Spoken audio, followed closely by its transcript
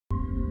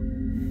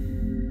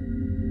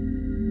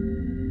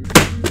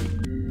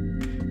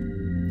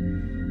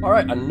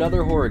Alright,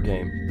 another horror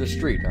game. The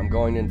Street. I'm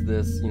going into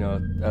this, you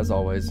know, as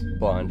always,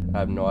 blind. I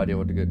have no idea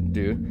what to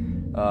do.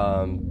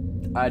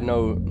 I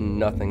know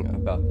nothing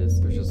about this.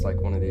 It was just like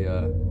one of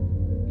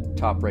the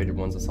top rated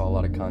ones. I saw a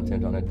lot of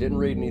content on it. Didn't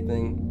read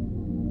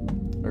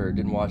anything, or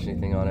didn't watch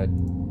anything on it.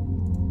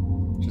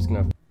 Just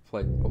gonna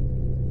play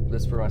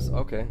this for myself.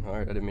 Okay,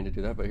 alright, I didn't mean to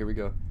do that, but here we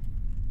go.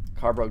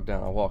 Car broke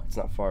down. I'll walk. It's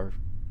not far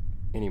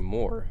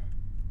anymore.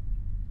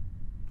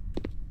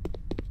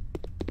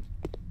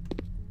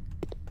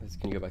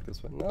 Can you go back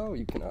this way? No,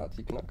 you cannot.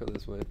 You cannot go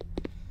this way.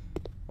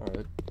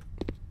 Alright.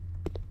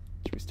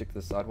 Should we stick to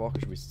the sidewalk, or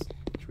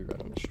should we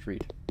run on the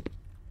street?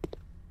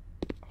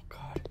 Oh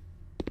god.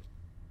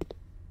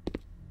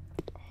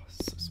 Oh,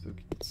 it's so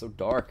spooky. It's so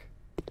dark.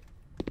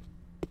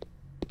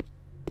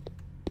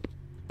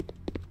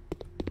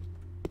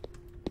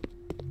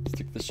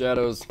 Stick to the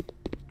shadows.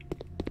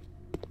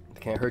 They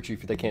can't hurt you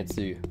if they can't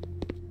see you.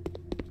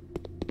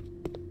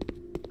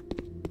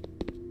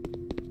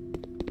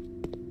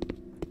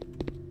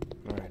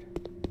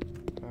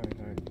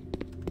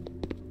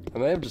 I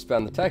may have just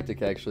found the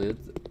tactic, actually.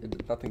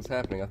 Nothing's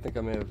happening. I think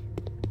I may have...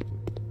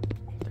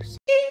 Oh, there's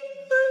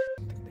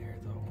something there,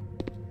 though.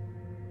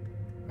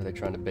 Are they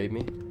trying to bait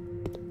me?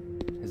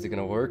 Is it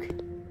gonna work?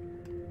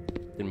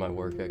 It might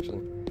work,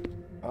 actually.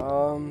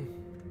 No,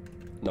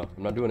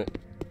 I'm not doing it.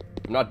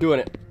 I'm not doing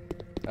it!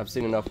 I've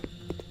seen enough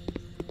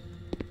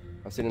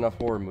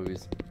horror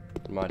movies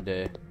in my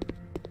day.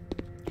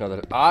 You know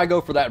that I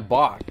go for that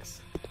box.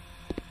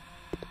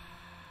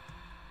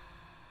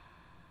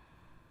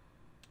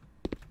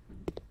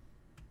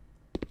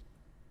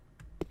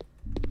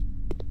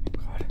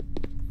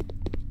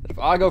 If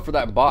I go for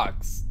that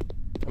box,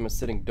 I'm a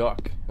sitting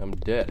duck, and I'm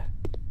dead.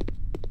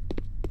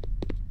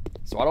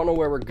 So I don't know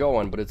where we're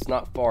going, but it's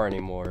not far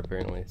anymore,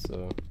 apparently,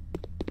 so...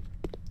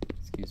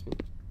 Excuse me.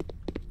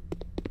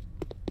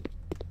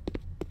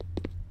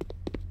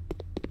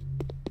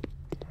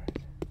 Alright.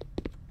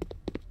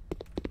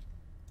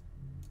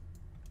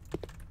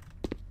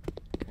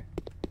 Okay.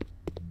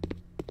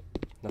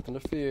 Nothing to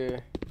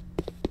fear.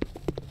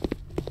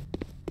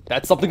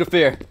 That's something to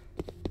fear!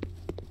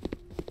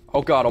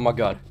 Oh god, oh my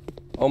god.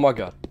 Oh my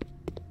god.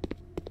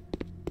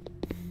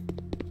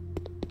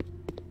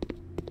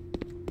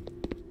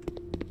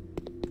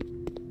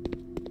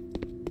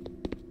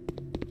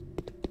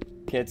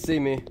 Can't see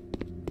me.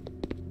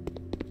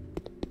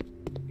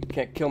 You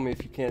can't kill me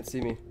if you can't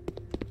see me.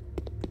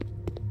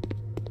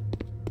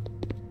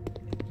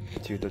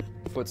 Dude, the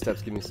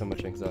footsteps give me so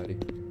much anxiety.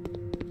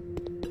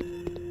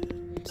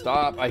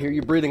 Stop! I hear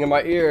you breathing in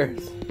my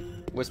ears,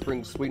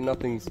 whispering sweet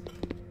nothings.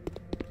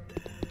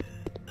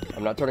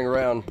 I'm not turning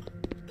around.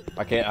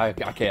 I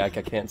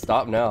can't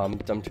stop now.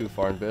 I'm too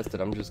far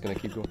invested. I'm just gonna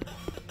keep going.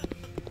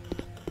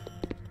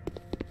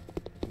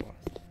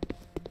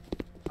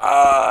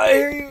 I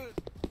hear you.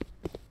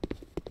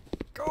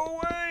 Go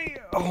away.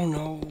 Oh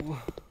no.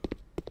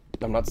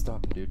 I'm not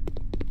stopping,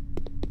 dude.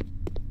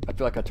 I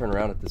feel like I turn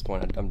around at this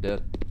point. I'm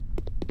dead.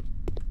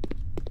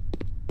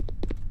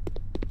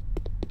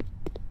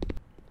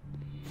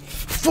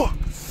 Fuck.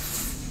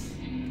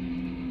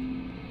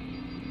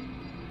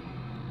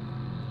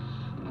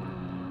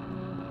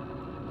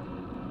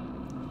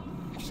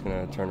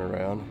 Gonna turn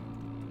around.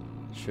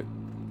 Should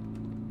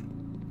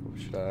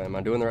I? Am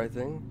I doing the right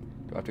thing?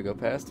 Do I have to go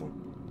past him?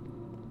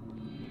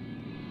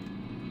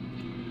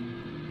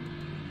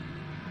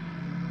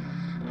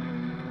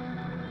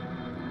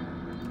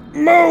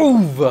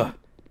 Move!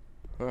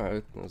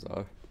 Alright, that was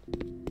odd.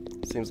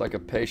 Seems like a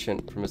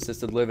patient from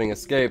assisted living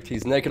escaped.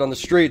 He's naked on the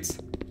streets.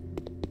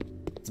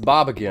 It's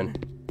Bob again.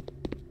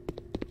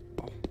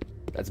 Oh,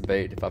 that's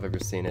bait if I've ever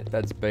seen it.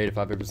 That's bait if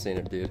I've ever seen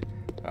it, dude.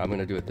 I'm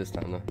gonna do it this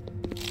time though.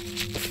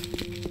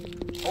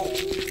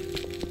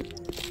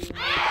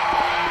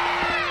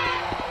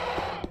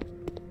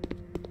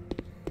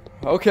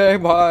 Okay,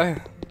 bye.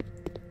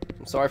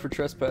 I'm sorry for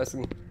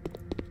trespassing.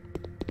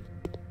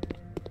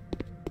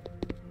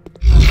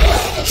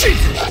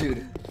 Jesus,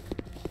 dude.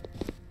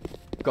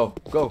 Go,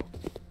 go,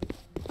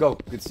 go.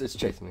 It's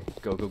chasing me.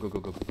 Go, go, go, go,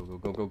 go, go, go,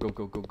 go, go,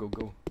 go, go, go,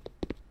 go.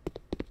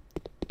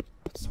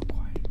 It's so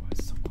quiet. Why is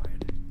it so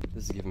quiet?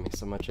 This is giving me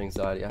so much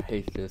anxiety. I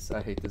hate this.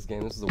 I hate this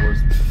game. This is the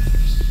worst.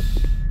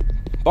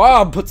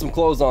 Bob, put some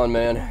clothes on,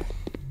 man.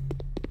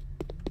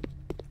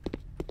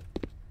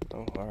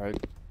 Oh, alright.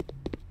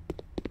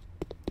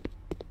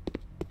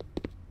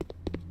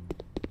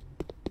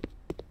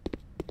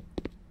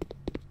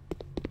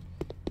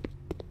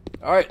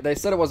 Alright, they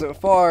said it wasn't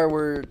far.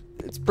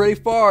 It's pretty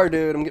far,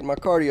 dude. I'm getting my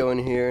cardio in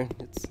here.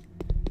 It's...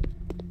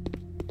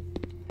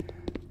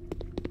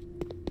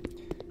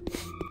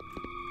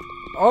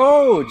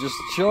 Oh, just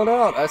chilling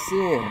out. I see.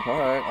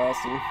 Alright,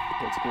 awesome.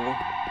 That's cool.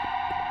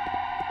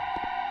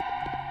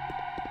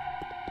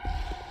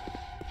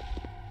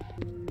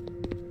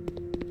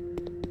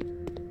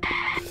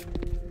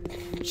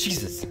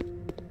 Jesus.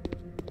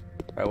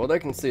 Alright, well, they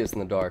can see us in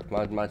the dark.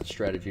 My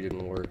strategy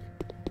didn't work.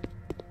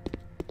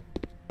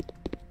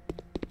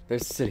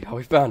 There's the city. Oh,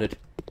 we found it.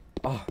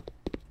 Oh.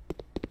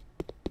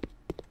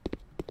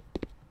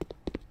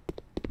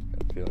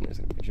 Got a feeling there's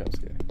gonna be jump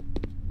scare.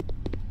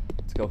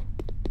 Let's go.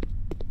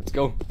 Let's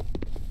go.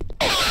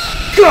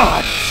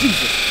 God!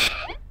 Jesus!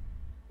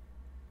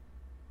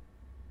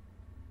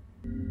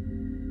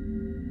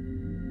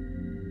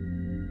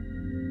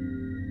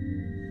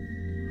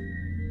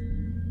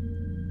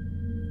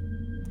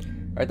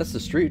 Alright, that's the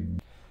street.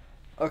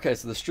 Okay,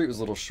 so the street was a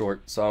little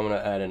short, so I'm gonna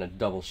add in a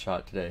double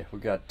shot today. We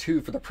got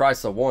 2 for the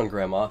price of 1,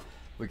 Grandma.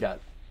 We got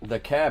the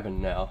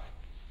cabin now.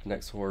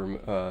 Next horror,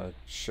 I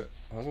was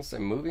gonna say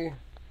movie,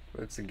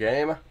 but it's a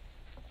game.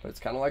 But it's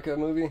kind of like a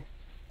movie.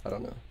 I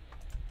don't know.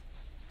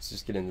 Let's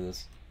just get into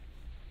this.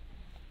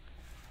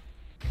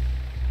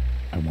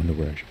 I wonder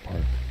where I should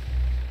park.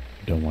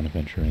 Don't want to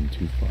venture in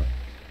too far.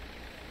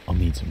 I'll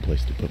need some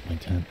place to put my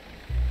tent.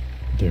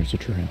 There's a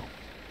trail.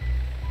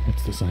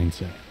 What's the sign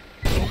say?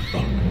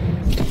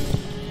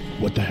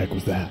 What the heck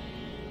was that?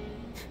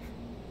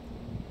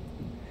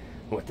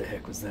 What the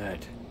heck was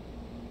that?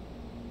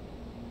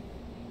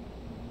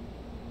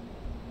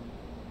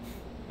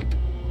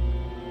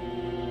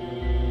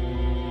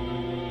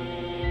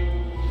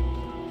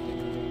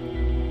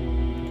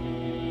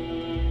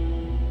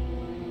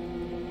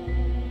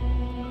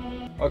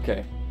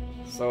 Okay,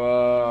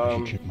 so I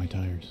should check my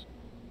tires.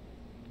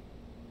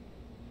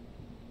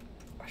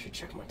 I should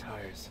check my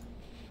tires.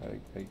 How do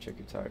you check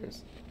your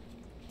tires?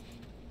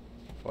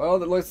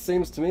 Well, it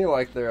seems to me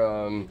like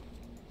they're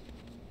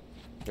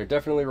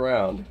definitely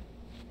round.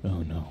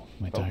 Oh no,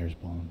 my tire's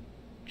blown.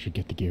 Should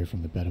get the gear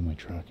from the bed of my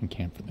truck and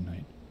camp for the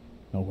night.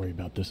 I'll worry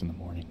about this in the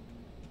morning.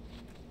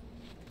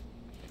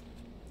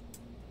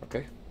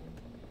 Okay.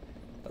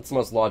 That's the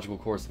most logical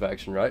course of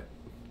action, right?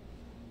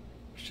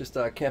 Let's just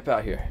camp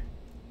out here.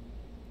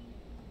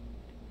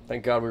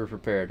 Thank God we were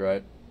prepared,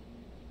 right?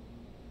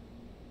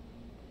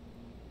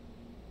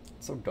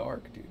 It's so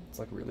dark, dude. It's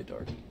like really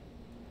dark.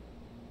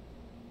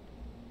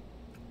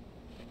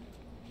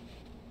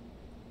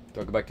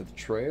 Do I go back to the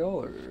trail,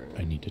 or...?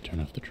 I need to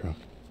turn off the truck.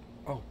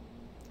 Oh.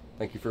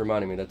 Thank you for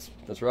reminding me.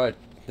 That's right.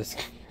 This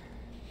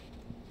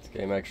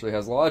game actually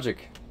has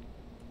logic.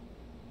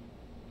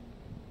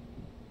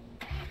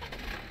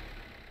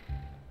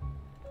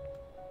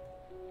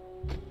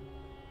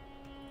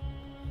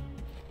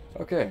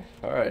 Okay,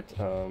 alright.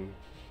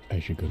 I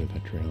should go to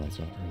that trail I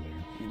saw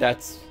earlier.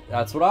 That's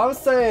what I was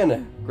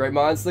saying. Great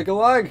minds think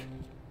alike.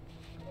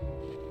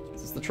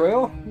 Is this the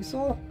trail you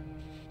saw?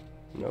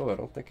 No, I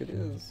don't think it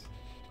is.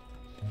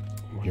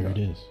 Oh Here God.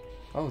 it is.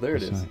 Oh, there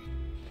it The is. sign.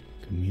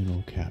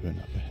 Communal cabin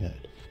up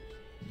ahead.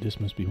 This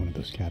must be one of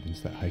those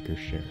cabins that hikers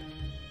share.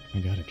 I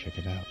gotta check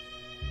it out.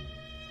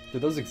 Do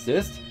those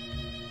exist?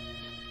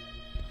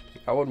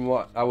 I would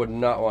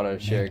not want to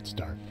share. It's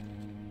dark.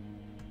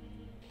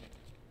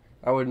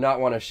 I would not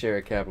want to share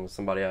a cabin with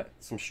somebody,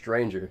 some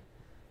stranger,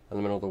 in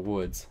the middle of the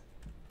woods.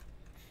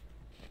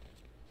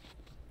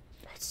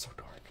 Oh, it's so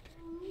dark,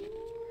 dude.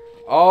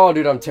 Oh,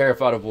 dude, I'm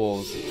terrified of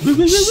wolves.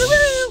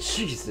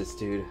 Jesus,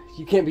 dude,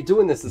 you can't be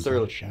doing this Is this that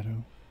early. a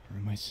shadow, or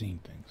am I seeing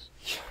things?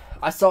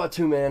 I saw it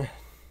too, man.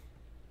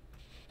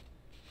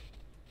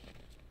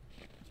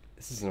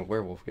 This isn't a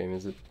werewolf game,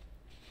 is it?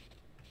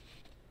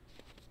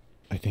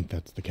 I think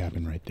that's the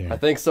cabin right there. I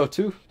think so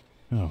too.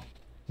 Oh,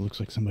 looks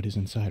like somebody's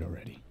inside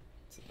already.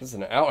 This is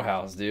an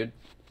outhouse, dude.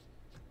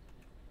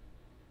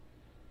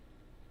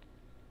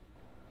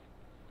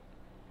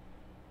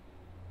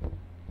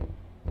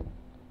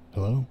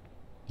 Hello?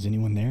 Is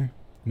anyone there?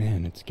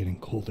 Man, it's getting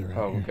colder out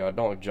Oh here. God,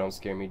 don't jump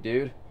scare me,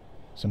 dude.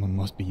 Someone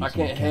must be using I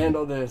can't the cabin.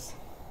 handle this.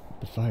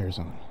 The fire's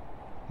on.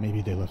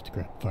 Maybe they left to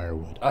grab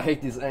firewood. I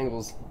hate these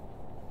angles.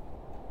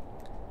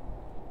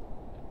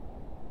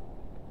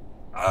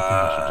 I think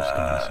I should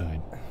just go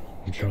inside.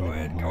 I'm sure Go they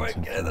ahead, won't go mind ahead,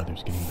 since get the in.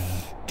 weather's getting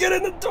bad. Get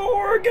in the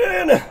door,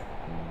 get in!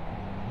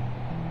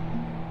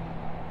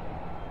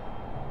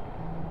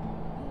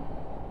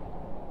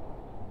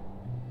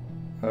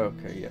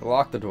 Okay, yeah,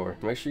 lock the door.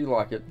 Make sure you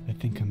lock it. I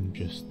think I'm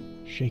just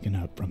shaken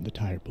up from the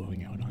tire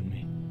blowing out on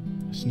me.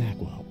 A snack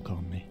will help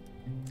calm me.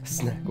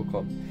 Snack will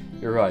come.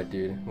 You're right,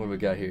 dude. What do we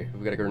got here?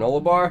 We got a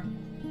granola bar?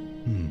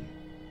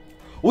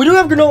 We do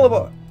have granola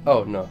bar!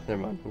 Oh, no,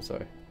 never mind. I'm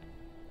sorry.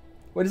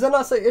 Wait, does that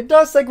not say? It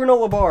does say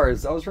granola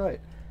bars. I was right.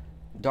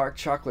 Dark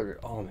chocolate or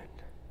almond.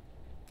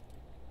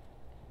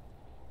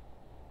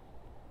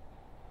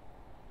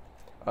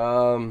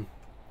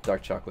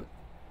 Dark chocolate.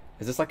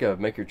 Is this like a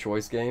make your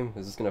choice game?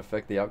 Is this gonna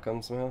affect the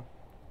outcome somehow?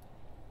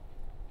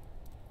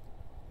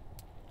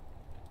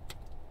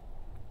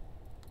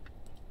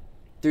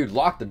 Dude,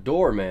 lock the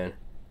door, man.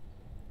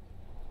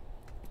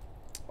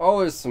 Oh,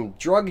 there's some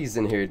druggies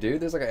in here,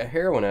 dude. There's like a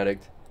heroin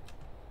addict.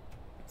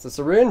 It's a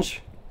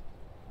syringe.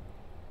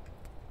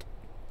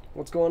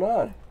 What's going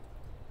on?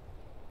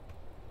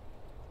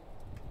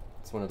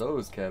 It's one of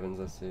those cabins,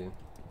 I see.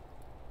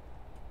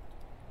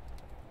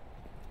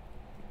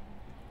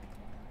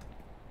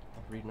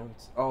 I'll read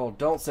notes. Oh,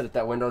 don't sit at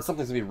that window.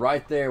 Something's gonna be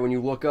right there when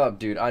you look up,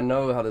 dude. I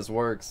know how this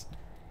works.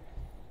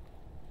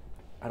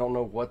 I don't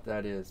know what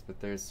that is, but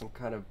there's some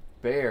kind of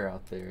bear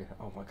out there.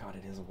 Oh my God,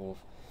 it is a wolf.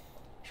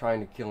 Trying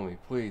to kill me.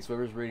 Please,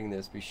 whoever's reading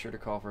this, be sure to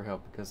call for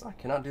help, because I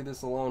cannot do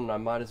this alone and I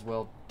might as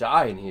well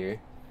die in here.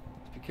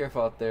 Be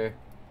careful out there.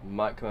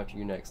 Might come after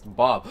you next.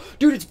 Bob.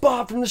 Dude, it's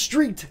Bob from the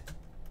street!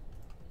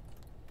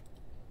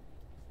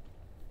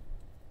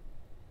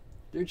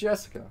 Dear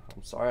Jessica,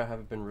 I'm sorry I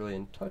haven't been really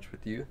in touch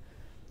with you.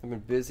 I've been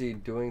busy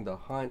doing the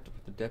hunt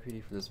with the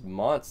deputy for this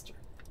monster.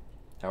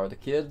 How are the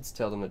kids?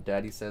 Tell them that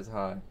Daddy says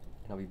hi. And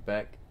I'll be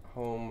back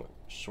home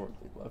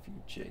shortly. Love you,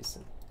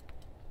 Jason.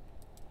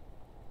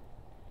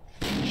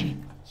 Shit,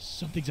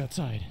 something's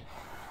outside.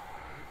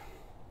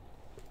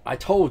 I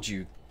told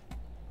you.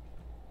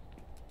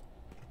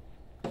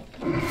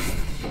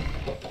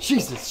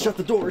 Jesus, shut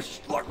the door.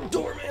 Lock the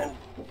door, man.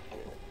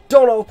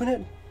 Don't open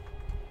it.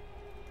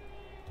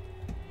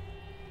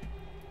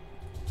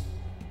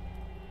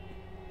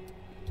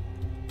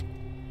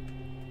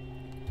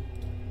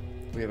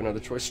 We have another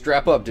choice.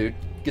 Strap up, dude.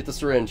 Get the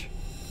syringe.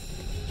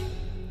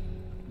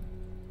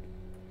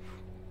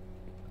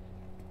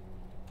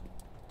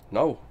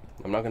 No,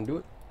 I'm not gonna do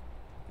it.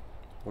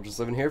 We're just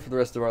living here for the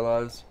rest of our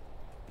lives.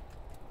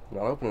 I'm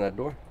not opening that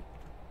door.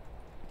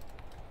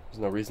 There's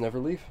no reason to ever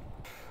leave.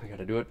 I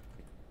gotta do it.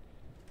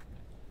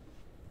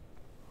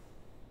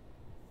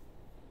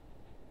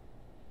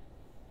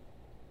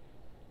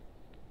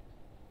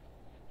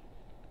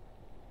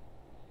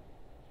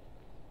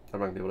 I'm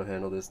not gonna be able to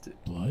handle this, dude.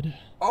 Blood?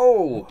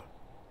 Oh!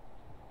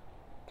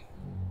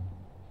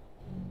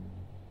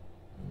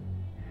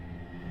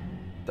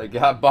 They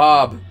got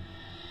Bob.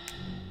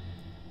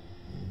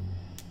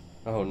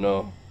 Oh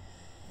no.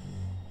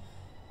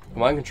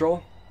 Am I in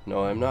control?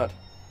 No, I'm not.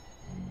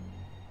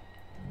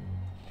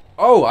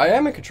 Oh, I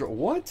am in control.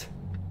 What?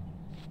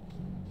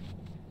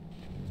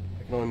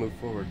 I can only move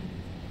forward.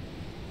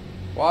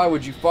 Why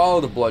would you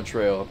follow the blood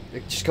trail?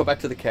 Just go back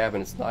to the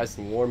cabin. It's nice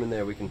and warm in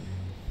there. We can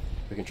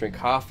drink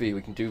coffee.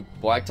 We can do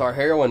black tar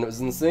heroin that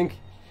was in the sink.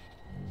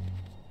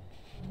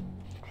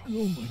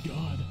 Oh my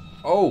god.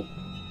 Oh.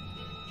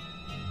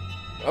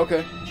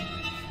 Okay.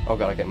 Oh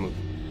god, I can't move.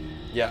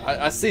 Yeah,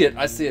 I see it.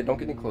 I see it. Don't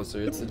get any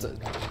closer. It's a...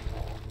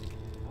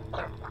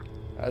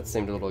 That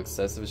seemed a little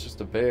excessive. It's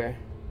just a bear.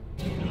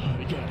 We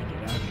gotta get out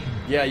of here.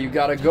 Yeah, you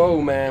gotta go,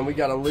 man. We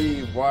gotta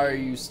leave. Why are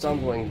you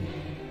stumbling?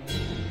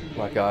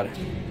 My god.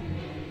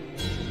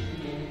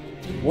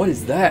 What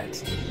is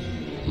that?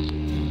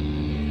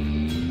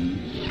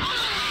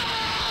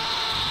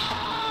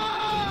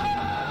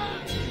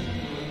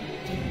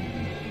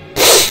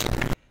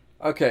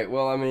 Okay,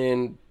 well, I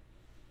mean,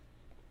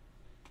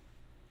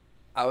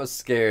 I was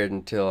scared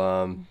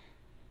until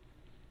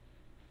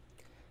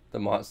the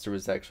monster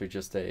was actually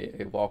just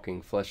a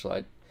walking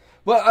fleshlight.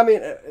 Well, I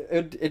mean,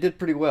 it did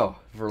pretty well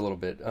for a little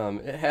bit.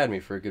 It had me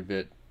for a good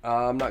bit.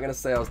 I'm not gonna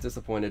say I was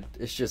disappointed.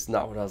 It's just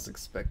not what I was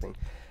expecting.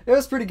 It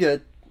was pretty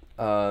good.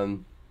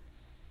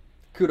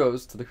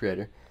 Kudos to the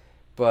creator,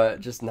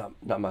 but just not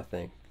my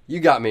thing. You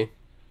got me.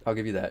 I'll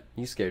give you that.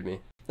 You scared me.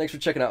 Thanks for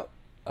checking out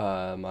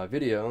my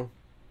video.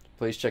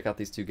 Please check out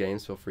these two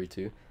games. Feel free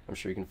to. I'm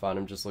sure you can find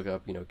them. Just look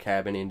up,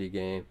 Cabin Indie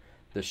Game,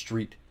 The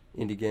Street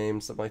Indie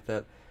Game, something like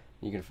that.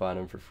 You can find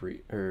them for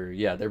free. Or,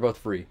 yeah, they're both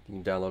free.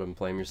 You can download them and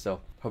play them yourself.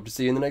 Hope to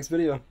see you in the next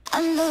video.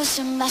 I'm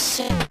losing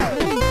myself.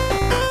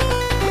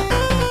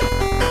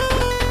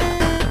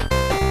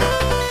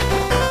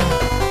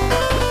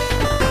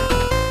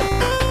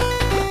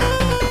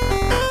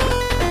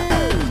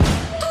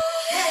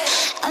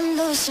 I'm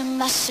losing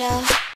myself.